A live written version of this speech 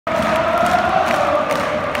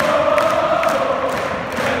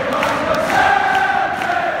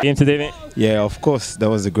Game today, mate? Yeah, of course, that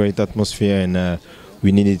was a great atmosphere, and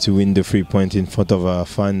we needed to win the 3 points in front of our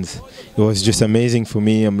fans. It was just amazing for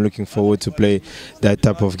me. I'm looking forward to play that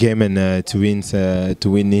type of game and to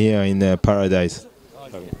win here in Paradise.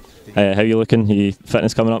 How are you looking? Your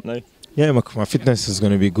fitness coming up now? Yeah, my fitness is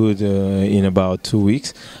going to be good in about 2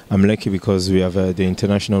 weeks. I'm lucky because we have the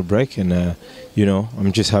international break, and you know,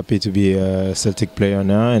 I'm just happy to be a Celtic player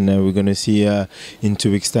now, and we're going to see in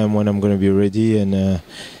 2 weeks' time when I'm going to be ready, and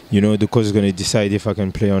you know, the coach is going to decide if I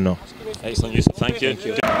can play or not. Excellent, Youssouf. Thank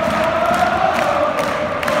you.